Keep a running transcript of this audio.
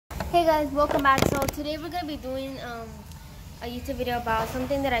Hey guys, welcome back. So today we're gonna be doing a YouTube video about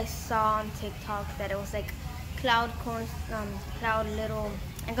something that I saw on TikTok, that it was like cloud corn, cloud little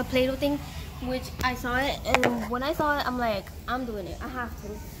like a Play-Doh thing, which I saw it, and when I saw it, I'm like, I'm doing it. I have to.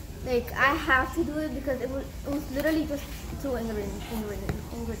 Like, I have to do it because it was literally just two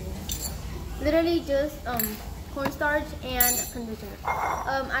ingredients. Literally just cornstarch and conditioner.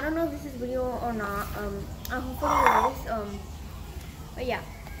 I don't know if this is video or not. Hopefully it is. But yeah.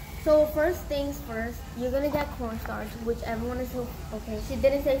 So first things first, you're gonna get cornstarch, which everyone is okay. She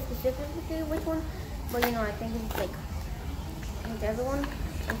didn't say specifically which one, but you know, I think it's like with everyone,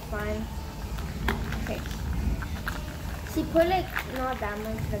 it's fine. Okay. She put like not that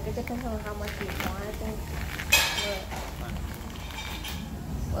much, like it depends on how much you want, I think. But,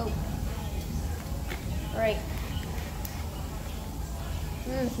 whoa. Alright.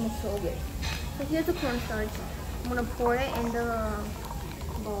 It smells so good. So here's the cornstarch. I'm gonna pour it in the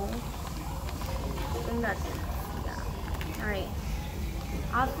bowl. I think that's it. Yeah. Alright.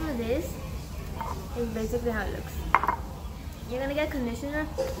 After this is basically how it looks. You're gonna get conditioner.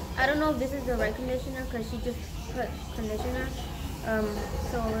 I don't know if this is the right conditioner because she just put conditioner.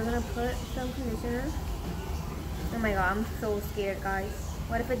 So we're gonna put some conditioner. Oh my god, I'm so scared, guys.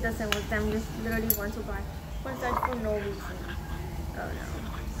 What if it doesn't work? I'm just literally want to buy cornstarch for no reason. Oh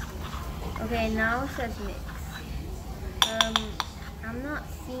no. Okay, now it says mix. I'm not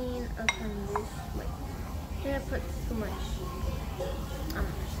seeing a condition. Wait, did I put too much? I'm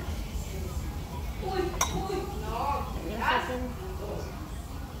not sure. Give me a second.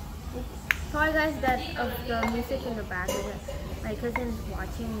 Sorry guys that of the music in the back. My cousin's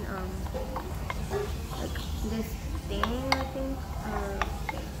watching like this thing, I think.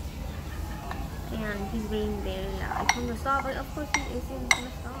 And he's being very loud. I told him to stop, but of course he isn't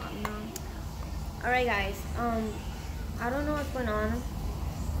gonna stop, you know. Alright guys, I don't know what's going on.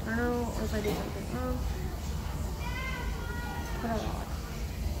 I don't know if I did something wrong. Put a lot.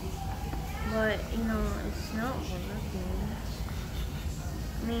 But, you know, it's not working.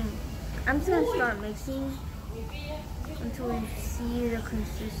 I mean, I'm just gonna start mixing until we see the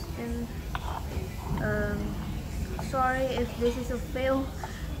consistent. Sorry if this is a fail.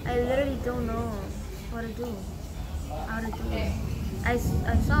 I literally don't know what to do. How to do it. I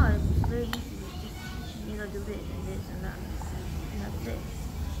saw it. It's very easy. Just, you know, do this and this and that. And that's it.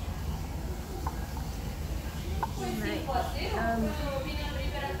 Alright.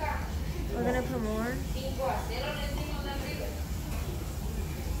 We're gonna put more.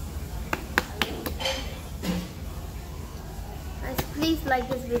 Guys, please like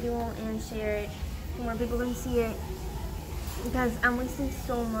this video and share it so more people can see it, because I'm wasting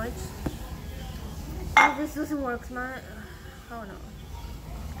so much. If this doesn't work, man. Oh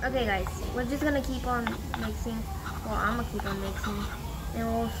no. Okay guys, we're just gonna keep on mixing. Well, I'm gonna keep on mixing, and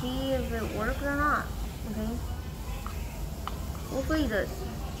we'll see if it works or not. Okay. Hopefully it does.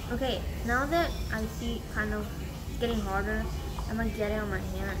 Okay, now that I see it kind of getting harder, I'm gonna get it on my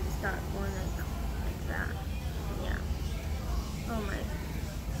hand and start going like that. Yeah. Oh my.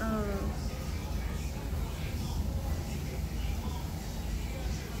 Okay.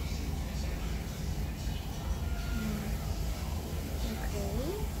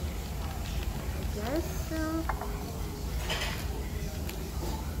 I guess so.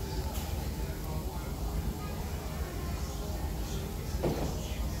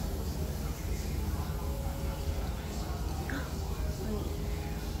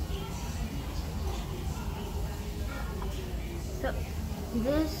 So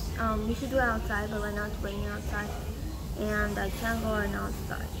this you should do it outside, but right now it's raining outside and I can't go right now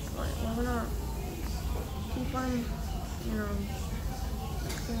outside. But we're gonna keep on, you know,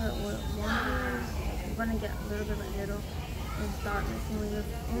 mixing it with one hand. We're gonna get little bit by little and start mixing with it.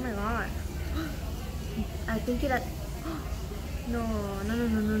 Oh my god. I think it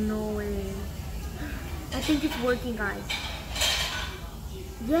no way. I think it's working, guys.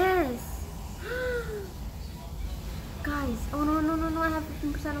 Yes. Guys, oh no, I have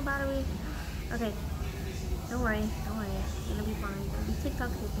 15% of battery. Okay, don't worry, it's gonna be fine. It'll be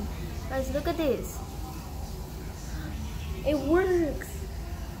TikTok taking. Guys, look at this. It works.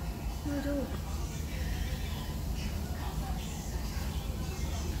 No joke.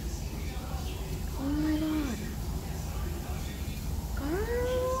 Oh my god.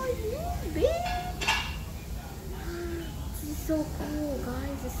 Girl, you big. This is so cool,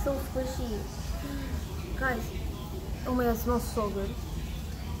 guys. It's so squishy. Guys. Oh my god, it smells so good.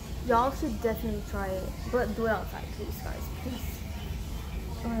 Y'all should definitely try it. But do it outside, please, guys. Please.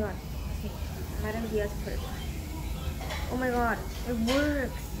 Oh my god. Okay. I had an idea to put it back. Oh my god. It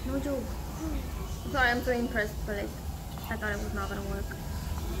works. No joke. Sorry, I'm so impressed, but like, I thought it was not gonna work.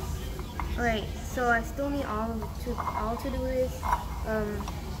 Alright, so I still need all to do this. So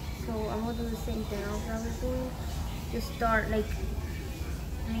I'm gonna do the same thing else I was doing. Just start like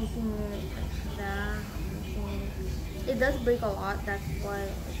making it like that. It does break a lot, that's why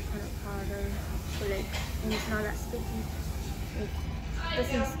it's kind of harder. So like, and it's not that sticky. Like, it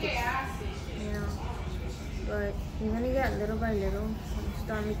doesn't stick, you know. But you're gonna get little by little.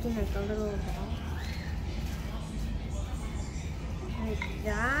 Start making like a little ball. Like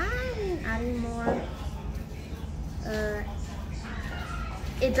that, and adding more.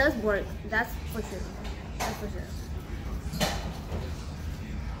 It does work. That's for sure. That's for sure.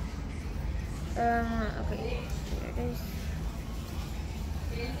 Okay. Here it is.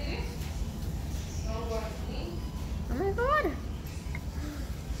 Oh my god.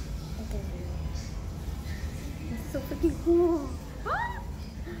 Okay. It's so freaking cool.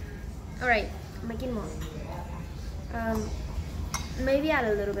 Alright, making more. Maybe add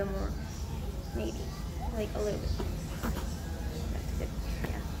a little bit more. Maybe. Like a little bit. That's good.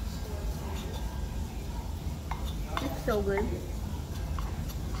 Yeah. It's so good.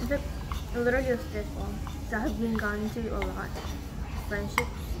 It's like literally just this one. So I've been gone to a lot. Friendships.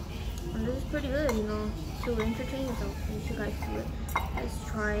 And this is pretty good, you know. To entertain yourself. You should guys do it. Let's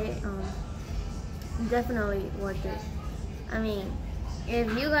try it. Definitely worth it. I mean, if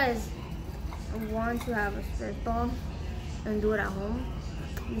you guys want to have a stress ball and do it at home,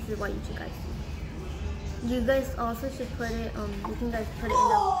 this is what you should guys do. You guys also should put it, you can guys put it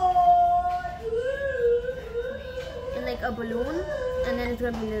in like a balloon, and then it's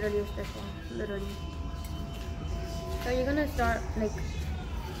gonna be literally a stress ball, literally. So you're gonna start like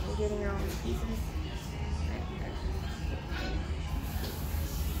getting it all in pieces.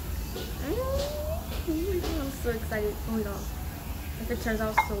 I'm so excited. Oh my god. If it turns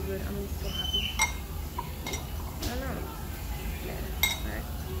out so good, I'm so happy. I don't know. Yeah. Alright.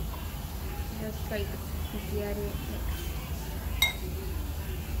 Just like get it mixed.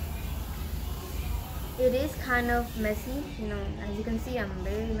 It is kind of messy, you know, as you can see I'm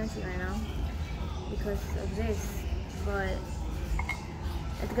very messy right now because of this, but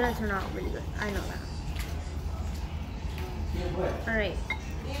it's gonna turn out really good. I know that. Alright.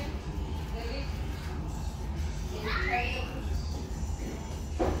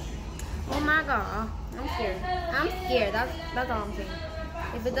 Oh my god, I'm scared. I'm scared. That's all I'm saying.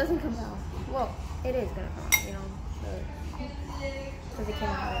 If it doesn't come out, well, it is gonna come out, you know, because it came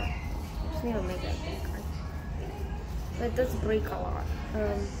out. I just need to make that thing. But it does break a lot.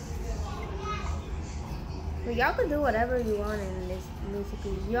 But y'all could do whatever you want in this.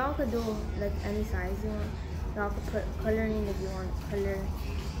 Basically, y'all could do like any size you want. Y'all could put coloring if you want color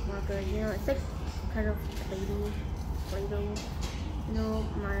markers. You know, it's like kind of Play-Doh, you know,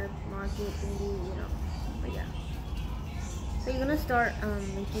 my market thingy, you know. But yeah. So you're gonna start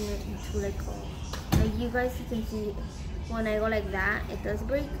making it into like you guys can see when I go like that, it does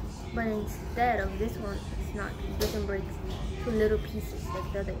break. But instead of this one, it's not. It doesn't break to little pieces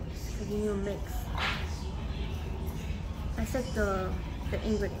like the others. So you need to mix. That's like the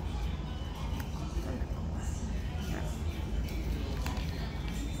ingredient.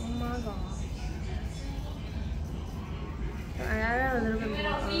 Oh my god. So I added a little bit more.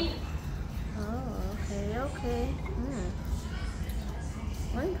 Oh, okay.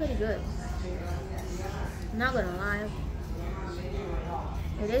 Going pretty good. I'm not gonna lie.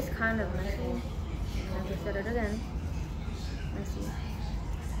 It is kind of messy. Like I said it again. Messy.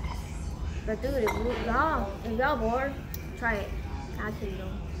 But dude, if y'all bored, try it. Actually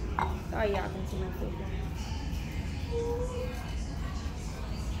though. Sorry y'all can see my face.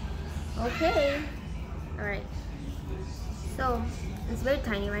 Okay. Alright. So it's very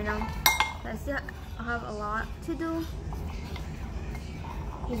tiny right now. I still have a lot to do.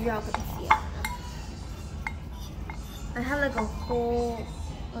 If y'all can see it. I have like a whole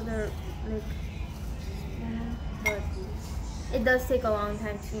other like spoon, but it does take a long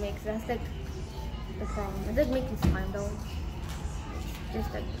time to mix. That's like the problem. It's like making slime though.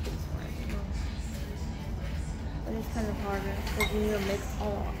 Just like making slime, you know. But it's kind of harder because you need to mix a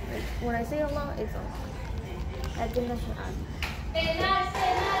lot. Like when I say a lot, it's a lot. I think I should add.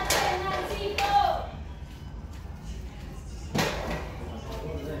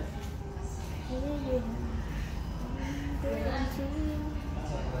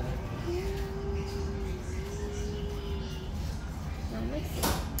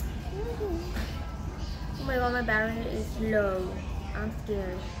 Oh my god, my battery is low. I'm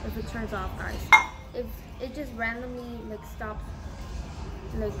scared if it turns off, guys. If it just randomly like stops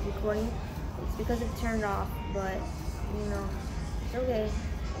like recording, it's because it turned off. But you know, it's okay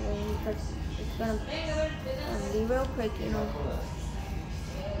because it's gonna be real quick. You know,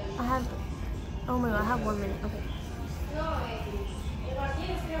 I have Oh my god, I have 1 minute. Okay.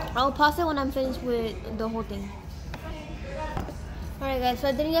 I'll pause it when I'm finished with the whole thing. Alright guys, so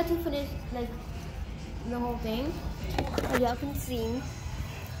I didn't get to finish like the whole thing. As y'all can see,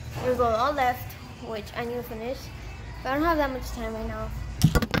 there's a lot left, which I need to finish. But I don't have that much time right now.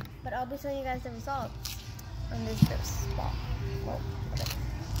 But I'll be showing you guys the results on this spot. Well,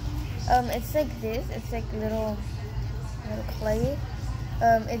 it's like this. It's like little clay.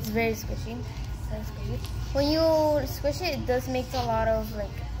 It's very squishy. When you squish it, it does make a lot of like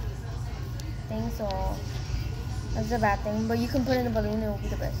things, so that's a bad thing. But you can put in a balloon, it will be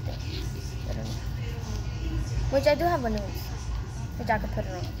the best thing. I don't know. Which I do have balloons, which I could put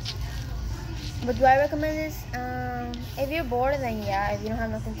it on. But do I recommend this? If you're bored, then yeah. If you don't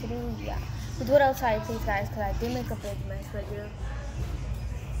have nothing to do, yeah. But do it outside, please, guys, because I did make a big mess right here.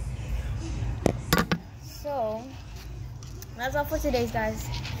 So that's all for today's guys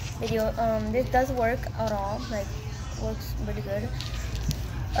video. This does work at all, like works really good.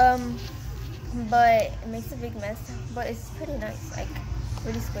 But it makes a big mess, but it's pretty nice, like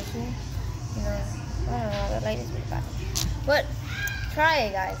really squishy, you know. I don't know, the light is really bad, but try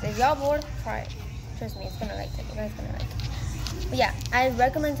it guys. If y'all bored, try it. Trust me, it's gonna like it. You guys gonna like it. But yeah, I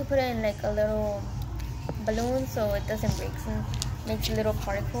recommend to put it in like a little balloon so it doesn't break and makes little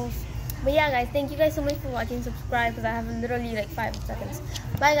particles. But yeah guys, thank you guys so much for watching. Subscribe because I have literally like 5 seconds.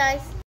 Bye guys.